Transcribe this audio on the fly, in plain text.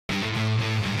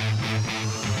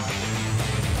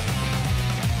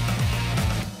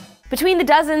Between the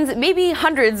dozens, maybe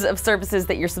hundreds of services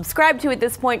that you're subscribed to at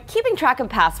this point, keeping track of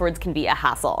passwords can be a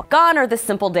hassle. Gone are the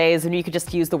simple days when you could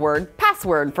just use the word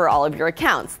password for all of your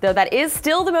accounts, though that is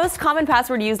still the most common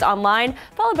password used online,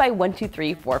 followed by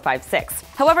 123456.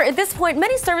 However, at this point,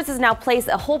 many services now place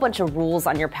a whole bunch of rules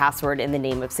on your password in the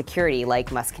name of security, like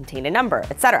must contain a number,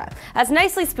 etc., as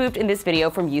nicely spoofed in this video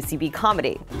from UCB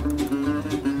Comedy.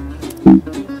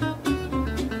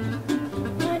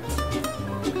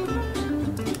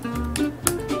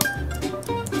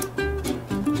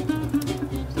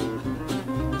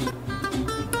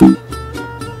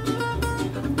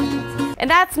 And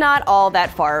that's not all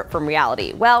that far from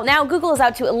reality. Well, now Google is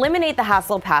out to eliminate the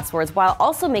hassle of passwords while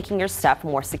also making your stuff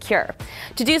more secure.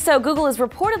 To do so, Google is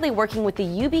reportedly working with the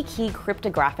YubiKey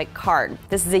cryptographic card.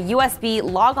 This is a USB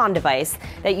log-on device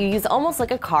that you use almost like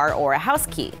a car or a house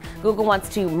key. Google wants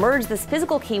to merge this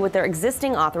physical key with their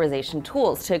existing authorization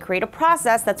tools to create a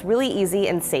process that's really easy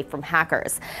and safe from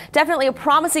hackers. Definitely a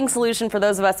promising solution for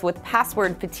those of us with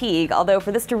password fatigue, although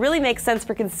for this to really make sense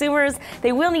for consumers,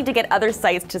 they will need to get other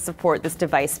sites to support this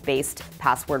device-based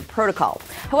password protocol.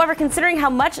 However, considering how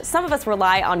much some of us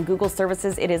rely on Google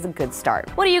services, it is a good start.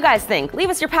 What do you guys think? Leave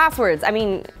us your passwords,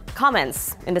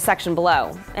 comments in the section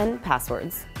below, and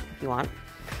passwords if you want.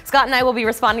 Scott and I will be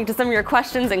responding to some of your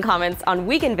questions and comments on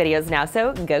weekend videos now,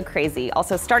 so go crazy.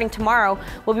 Also, starting tomorrow,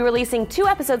 we'll be releasing 2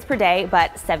 episodes per day,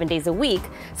 but 7 days a week,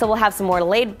 so we'll have some more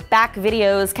laid-back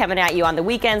videos coming at you on the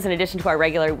weekends in addition to our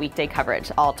regular weekday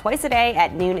coverage, all twice a day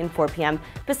at noon and 4 p.m.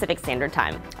 Pacific Standard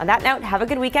Time. On that note, have a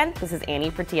good weekend. This is Annie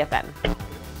for TFN.